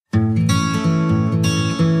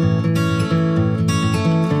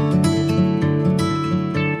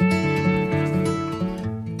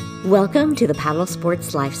Welcome to the Paddle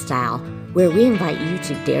Sports Lifestyle, where we invite you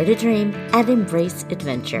to dare to dream and embrace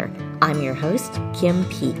adventure. I'm your host, Kim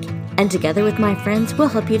Peek, and together with my friends, we'll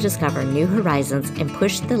help you discover new horizons and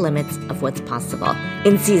push the limits of what's possible.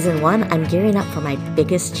 In Season 1, I'm gearing up for my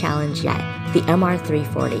biggest challenge yet, the MR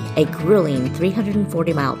 340, a grueling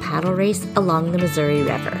 340-mile paddle race along the Missouri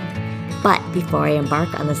River. But before I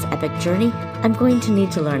embark on this epic journey, I'm going to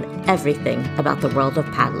need to learn everything about the world of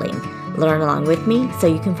paddling. Learn along with me so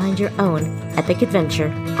you can find your own epic adventure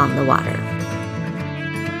on the water.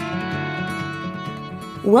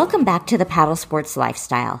 Welcome back to the Paddle Sports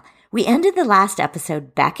Lifestyle. We ended the last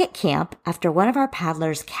episode back at camp after one of our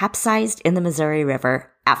paddlers capsized in the Missouri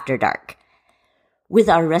River after dark. With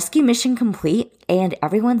our rescue mission complete and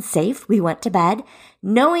everyone safe, we went to bed,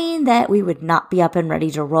 knowing that we would not be up and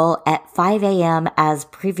ready to roll at 5 a.m. as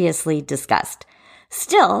previously discussed.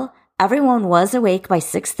 Still, everyone was awake by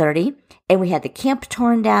 6:30, and we had the camp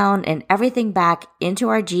torn down and everything back into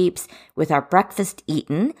our Jeeps with our breakfast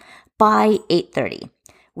eaten by 8:30.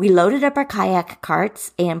 We loaded up our kayak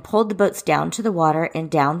carts and pulled the boats down to the water and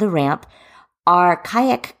down the ramp. Our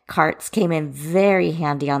kayak carts came in very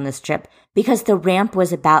handy on this trip because the ramp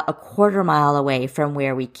was about a quarter mile away from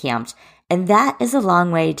where we camped, and that is a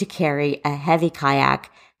long way to carry a heavy kayak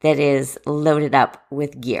that is loaded up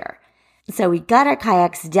with gear. So we got our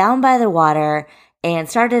kayaks down by the water and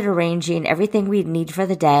started arranging everything we'd need for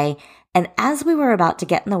the day. And as we were about to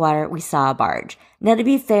get in the water, we saw a barge. Now, to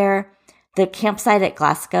be fair, the campsite at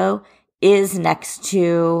Glasgow is next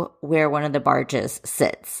to where one of the barges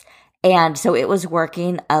sits. And so it was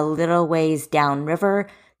working a little ways downriver.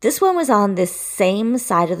 This one was on the same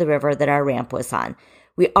side of the river that our ramp was on.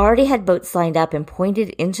 We already had boats lined up and pointed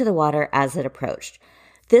into the water as it approached.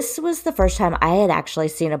 This was the first time I had actually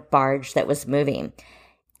seen a barge that was moving.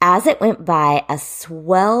 As it went by, a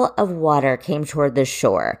swell of water came toward the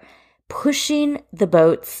shore, pushing the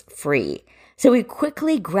boats free. So we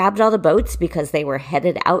quickly grabbed all the boats because they were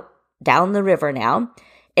headed out down the river now,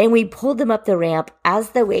 and we pulled them up the ramp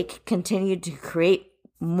as the wake continued to create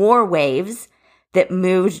more waves that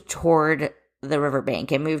moved toward the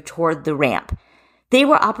riverbank and moved toward the ramp. They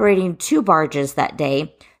were operating 2 barges that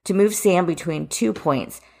day to move sand between 2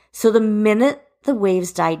 points. So the minute the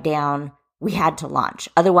waves died down, we had to launch.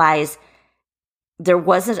 Otherwise, there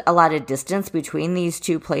wasn't a lot of distance between these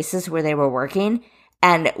 2 places where they were working,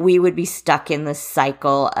 and we would be stuck in the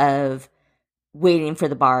cycle of waiting for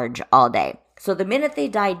the barge all day. So the minute they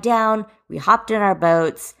died down, we hopped in our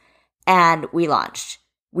boats and we launched.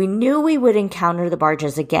 We knew we would encounter the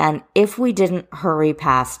barges again if we didn't hurry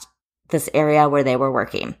past this area where they were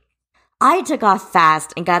working. I took off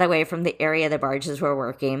fast and got away from the area the barges were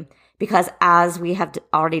working because, as we have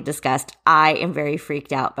already discussed, I am very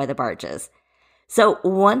freaked out by the barges. So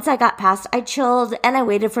once I got past, I chilled and I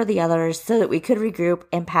waited for the others so that we could regroup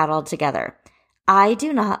and paddle together. I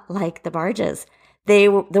do not like the barges.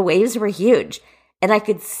 The waves were huge, and I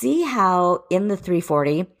could see how in the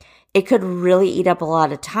 340 it could really eat up a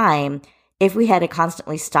lot of time if we had to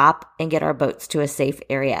constantly stop and get our boats to a safe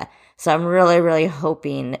area. So I'm really, really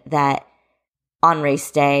hoping that on race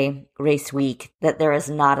day, race week, that there is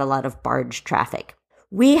not a lot of barge traffic.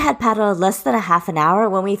 We had paddled less than a half an hour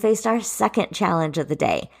when we faced our second challenge of the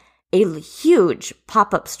day. A huge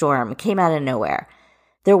pop-up storm came out of nowhere.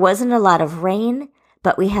 There wasn't a lot of rain,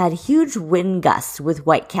 but we had huge wind gusts with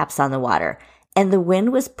whitecaps on the water, and the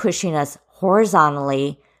wind was pushing us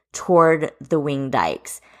horizontally toward the wing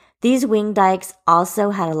dikes. These wing dikes also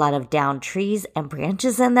had a lot of downed trees and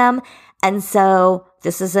branches in them. And so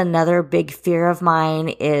this is another big fear of mine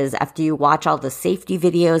is after you watch all the safety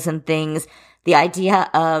videos and things, the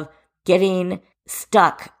idea of getting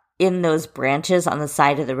stuck in those branches on the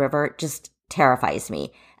side of the river just terrifies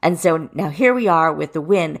me. And so now here we are with the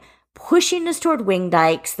wind pushing us toward wing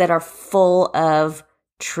dikes that are full of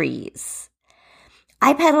trees.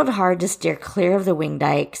 I paddled hard to steer clear of the wing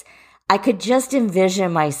dikes. I could just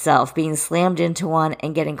envision myself being slammed into one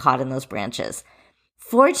and getting caught in those branches.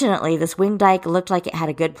 Fortunately, this wing dike looked like it had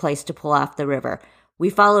a good place to pull off the river. We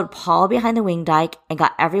followed Paul behind the wing dike and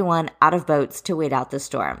got everyone out of boats to wait out the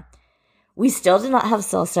storm. We still did not have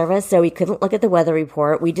cell service, so we couldn't look at the weather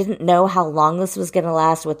report. We didn't know how long this was going to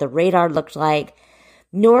last, what the radar looked like,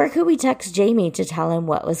 nor could we text Jamie to tell him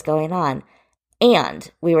what was going on.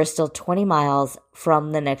 And we were still 20 miles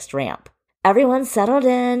from the next ramp. Everyone settled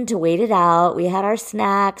in to wait it out. We had our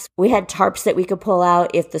snacks. We had tarps that we could pull out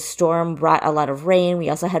if the storm brought a lot of rain. We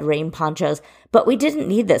also had rain ponchos, but we didn't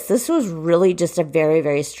need this. This was really just a very,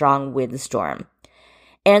 very strong windstorm.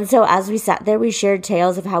 And so as we sat there, we shared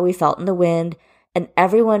tales of how we felt in the wind, and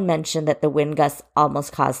everyone mentioned that the wind gusts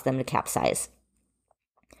almost caused them to capsize.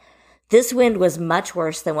 This wind was much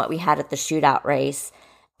worse than what we had at the shootout race.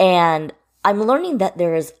 And I'm learning that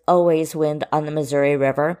there is always wind on the Missouri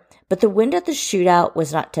River, but the wind at the shootout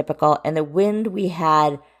was not typical. And the wind we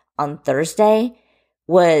had on Thursday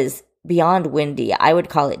was beyond windy. I would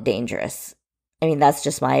call it dangerous. I mean, that's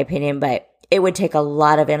just my opinion, but it would take a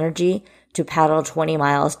lot of energy to paddle 20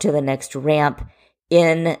 miles to the next ramp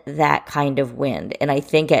in that kind of wind. And I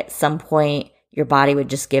think at some point your body would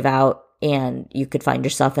just give out and you could find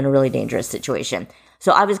yourself in a really dangerous situation.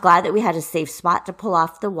 So I was glad that we had a safe spot to pull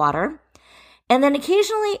off the water. And then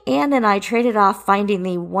occasionally Ann and I traded off finding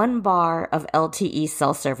the 1 bar of LTE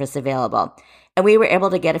cell service available. And we were able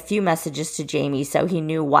to get a few messages to Jamie so he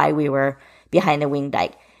knew why we were behind the wing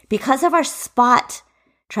dike. Because of our spot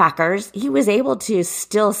trackers, he was able to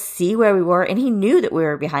still see where we were, and he knew that we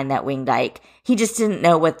were behind that wing dike. He just didn't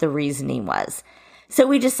know what the reasoning was. So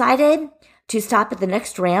we decided to stop at the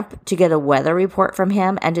next ramp to get a weather report from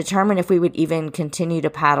him and determine if we would even continue to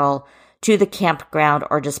paddle to the campground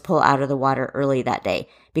or just pull out of the water early that day.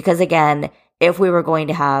 Because again, if we were going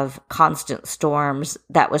to have constant storms,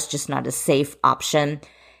 that was just not a safe option.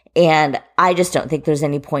 And I just don't think there's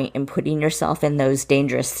any point in putting yourself in those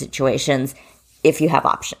dangerous situations if you have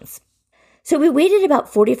options. So we waited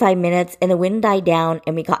about 45 minutes and the wind died down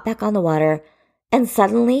and we got back on the water, and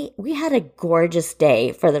suddenly we had a gorgeous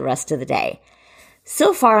day for the rest of the day.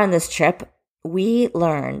 So far on this trip, we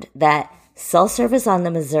learned that cell service on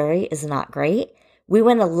the Missouri is not great. We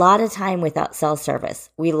went a lot of time without cell service.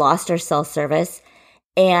 We lost our cell service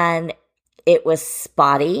and it was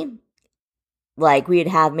spotty. Like we'd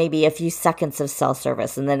have maybe a few seconds of cell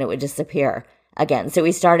service and then it would disappear again. So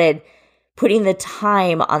we started putting the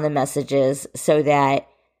time on the messages so that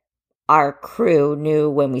our crew knew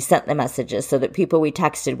when we sent the messages, so that people we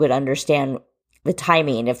texted would understand the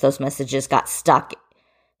timing if those messages got stuck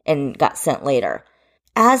and got sent later.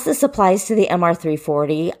 As this applies to the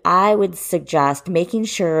MR340, I would suggest making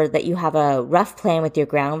sure that you have a rough plan with your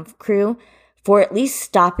ground crew for at least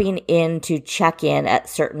stopping in to check in at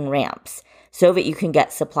certain ramps so that you can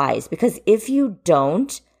get supplies. Because if you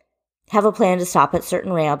don't have a plan to stop at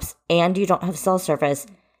certain ramps and you don't have cell service,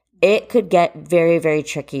 it could get very, very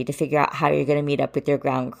tricky to figure out how you're going to meet up with your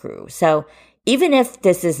ground crew. So even if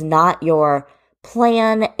this is not your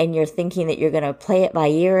plan and you're thinking that you're going to play it by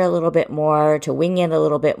ear a little bit more, to wing it a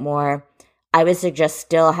little bit more, I would suggest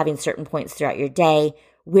still having certain points throughout your day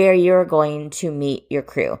where you're going to meet your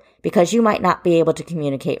crew, because you might not be able to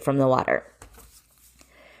communicate from the water.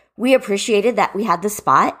 We appreciated that we had the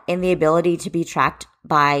spot and the ability to be tracked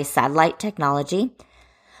by satellite technology.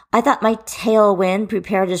 I thought my tailwind,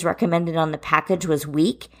 prepared as recommended on the package, was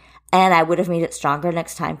weak, and I would have made it stronger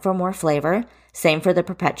next time for more flavor. Same for the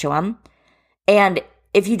Perpetuum. And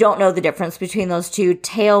if you don't know the difference between those two,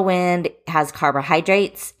 tailwind has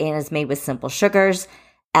carbohydrates and is made with simple sugars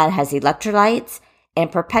and has electrolytes,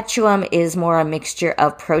 and Perpetuum is more a mixture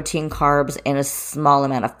of protein, carbs, and a small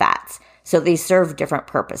amount of fats. So they serve different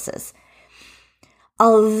purposes.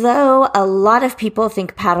 Although a lot of people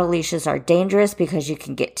think paddle leashes are dangerous because you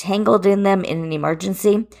can get tangled in them in an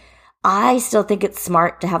emergency, I still think it's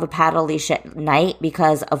smart to have a paddle leash at night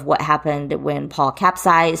because of what happened when Paul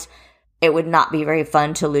capsized. It would not be very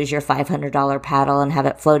fun to lose your $500 paddle and have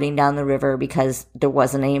it floating down the river because there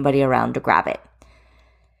wasn't anybody around to grab it.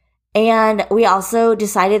 And we also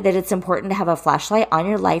decided that it's important to have a flashlight on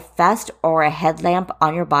your life vest or a headlamp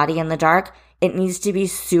on your body in the dark. It needs to be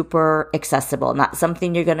super accessible, not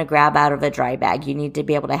something you're going to grab out of a dry bag. You need to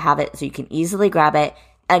be able to have it so you can easily grab it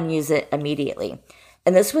and use it immediately.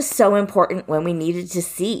 And this was so important when we needed to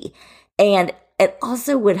see. And it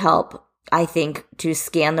also would help, I think, to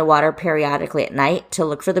scan the water periodically at night to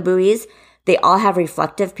look for the buoys. They all have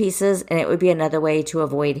reflective pieces, and it would be another way to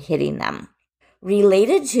avoid hitting them.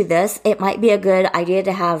 Related to this, it might be a good idea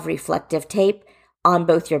to have reflective tape on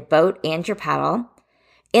both your boat and your paddle.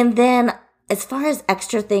 And then, as far as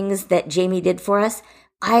extra things that Jamie did for us,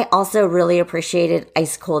 I also really appreciated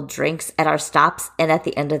ice cold drinks at our stops and at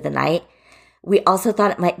the end of the night. We also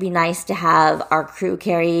thought it might be nice to have our crew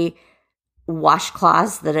carry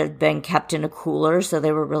washcloths that had been kept in a cooler, so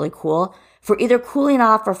they were really cool, for either cooling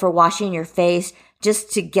off or for washing your face,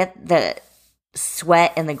 just to get the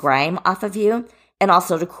sweat and the grime off of you, and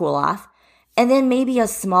also to cool off. And then maybe a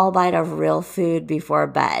small bite of real food before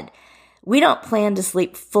bed. We don't plan to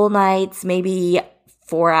sleep full nights, maybe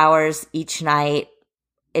 4 hours each night.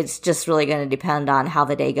 It's just really going to depend on how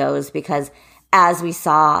the day goes, because as we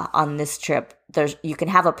saw on this trip, you can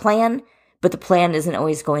have a plan, but the plan isn't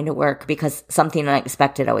always going to work because something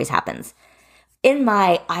unexpected always happens. In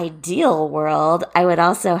my ideal world, I would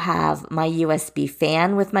also have my USB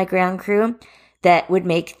fan with my ground crew, that would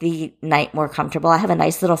make the night more comfortable. I have a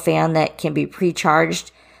nice little fan that can be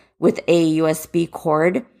pre-charged with a USB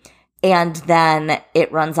cord, and then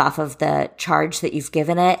it runs off of the charge that you've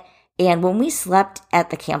given it. And when we slept at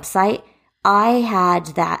the campsite, I had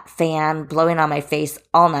that fan blowing on my face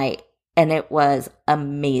all night, and it was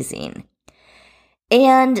amazing.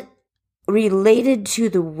 And related to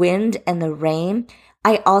the wind and the rain,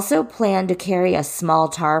 I also plan to carry a small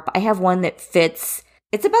tarp. I have one that fits.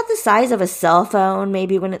 It's about the size of a cell phone,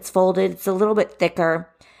 maybe when it's folded. It's a little bit thicker.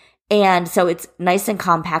 And so it's nice and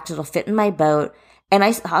compact. It'll fit in my boat. And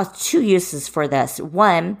I have two uses for this.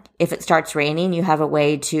 One, if it starts raining, you have a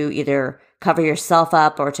way to either cover yourself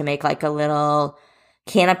up or to make like a little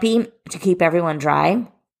canopy to keep everyone dry.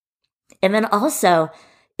 And then also,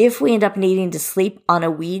 if we end up needing to sleep on a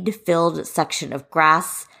weed-filled section of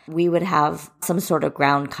grass, we would have some sort of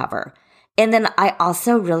ground cover. And then I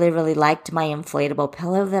also really, really liked my inflatable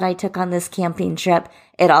pillow that I took on this camping trip.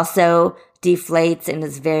 It also deflates and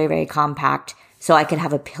is very, very compact, so I could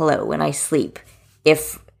have a pillow when I sleep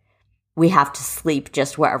if we have to sleep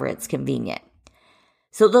just wherever it's convenient.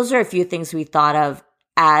 So those are a few things we thought of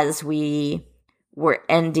as we were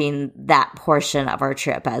ending that portion of our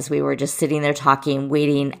trip, as we were just sitting there talking,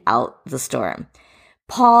 waiting out the storm.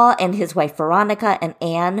 Paul and his wife Veronica and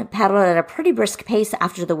Anne paddled at a pretty brisk pace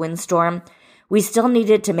after the windstorm. We still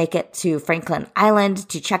needed to make it to Franklin Island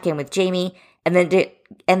to check in with Jamie and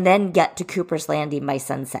then get to Cooper's Landing by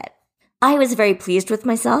sunset. I was very pleased with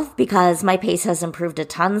myself because my pace has improved a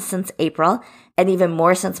ton since April, and even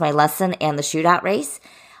more since my lesson and the shootout race.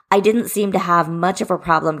 I didn't seem to have much of a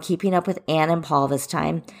problem keeping up with Anne and Paul this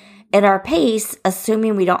time, and our pace,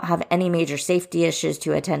 assuming we don't have any major safety issues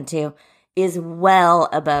to attend to, is well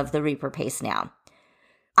above the Reaper pace now.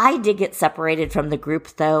 I did get separated from the group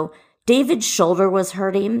though. David's shoulder was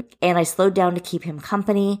hurting, and I slowed down to keep him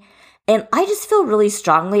company. And I just feel really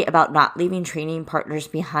strongly about not leaving training partners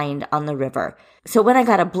behind on the river. So when I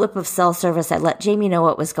got a blip of cell service, I let Jamie know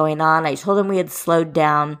what was going on. I told him we had slowed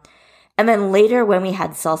down. And then later, when we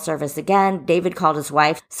had cell service again, David called his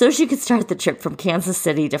wife so she could start the trip from Kansas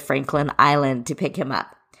City to Franklin Island to pick him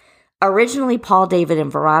up. Originally, Paul, David,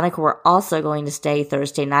 and Veronica were also going to stay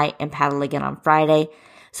Thursday night and paddle again on Friday.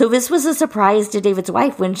 So this was a surprise to David's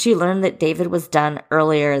wife when she learned that David was done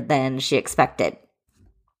earlier than she expected.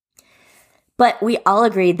 But we all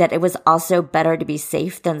agreed that it was also better to be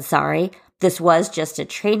safe than sorry. This was just a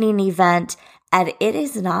training event, and it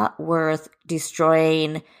is not worth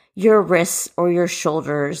destroying your wrists or your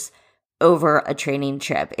shoulders over a training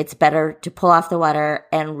trip. It's better to pull off the water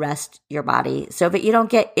and rest your body so that you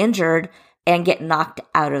don't get injured and get knocked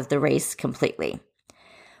out of the race completely.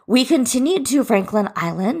 We continued to Franklin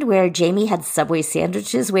Island, where Jamie had Subway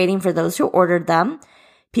sandwiches waiting for those who ordered them.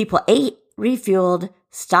 People ate, refueled,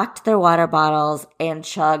 stocked their water bottles, and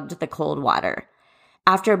chugged the cold water.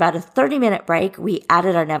 After about a 30-minute break, we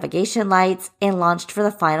added our navigation lights and launched for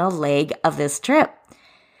the final leg of this trip.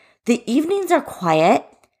 The evenings are quiet,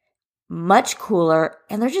 much cooler,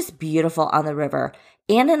 and they're just beautiful on the river.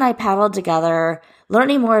 Anne and I paddled together,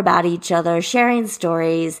 learning more about each other, sharing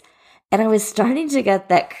stories, and I was starting to get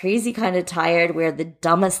that crazy kind of tired where the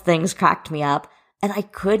dumbest things cracked me up, and I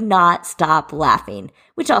could not stop laughing,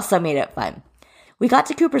 which also made it fun. We got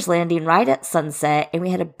to Cooper's Landing right at sunset, and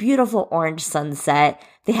we had a beautiful orange sunset.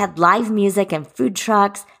 They had live music and food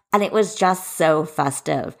trucks, and it was just so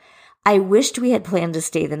festive. I wished we had planned to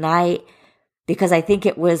stay the night because I think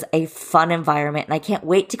it was a fun environment, and I can't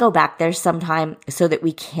wait to go back there sometime so that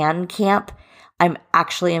we can camp. I'm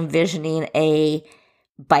actually envisioning a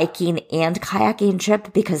biking and kayaking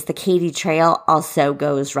trip because the Katy Trail also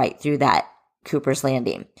goes right through that Cooper's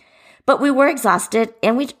Landing. But we were exhausted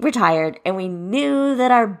and we were tired, and we knew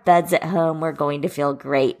that our beds at home were going to feel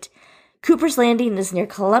great. Cooper's Landing is near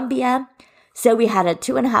Columbia, so we had a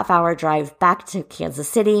 2.5-hour drive back to Kansas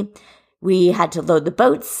City. We had to load the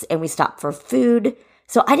boats and we stopped for food,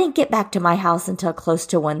 so I didn't get back to my house until close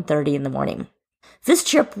to 1:30 in the morning. This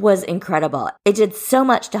trip was incredible. It did so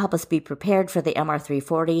much to help us be prepared for the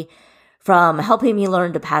MR340, from helping me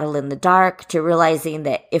learn to paddle in the dark to realizing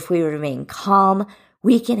that if we remain calm,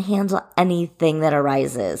 we can handle anything that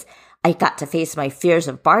arises. I got to face my fears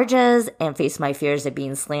of barges and face my fears of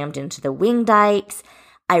being slammed into the wing dikes.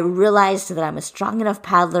 I realized that I'm a strong enough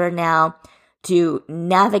paddler now to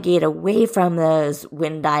navigate away from those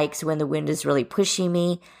wind dikes when the wind is really pushing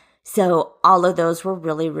me. So all of those were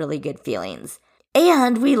really, really good feelings.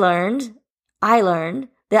 And I learned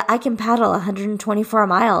that I can paddle 124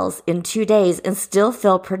 miles in 2 days and still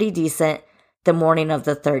feel pretty decent the morning of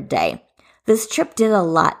the third day. This trip did a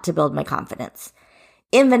lot to build my confidence.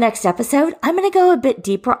 In the next episode, I'm going to go a bit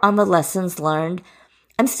deeper on the lessons learned.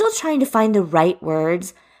 I'm still trying to find the right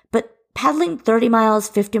words, but paddling 30 miles,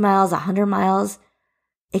 50 miles, 100 miles,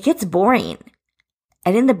 it gets boring.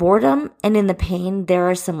 And in the boredom and in the pain, there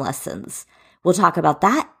are some lessons. We'll talk about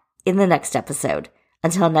that in the next episode.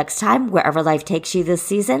 Until next time, wherever life takes you this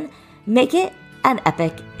season, make it an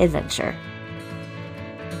epic adventure.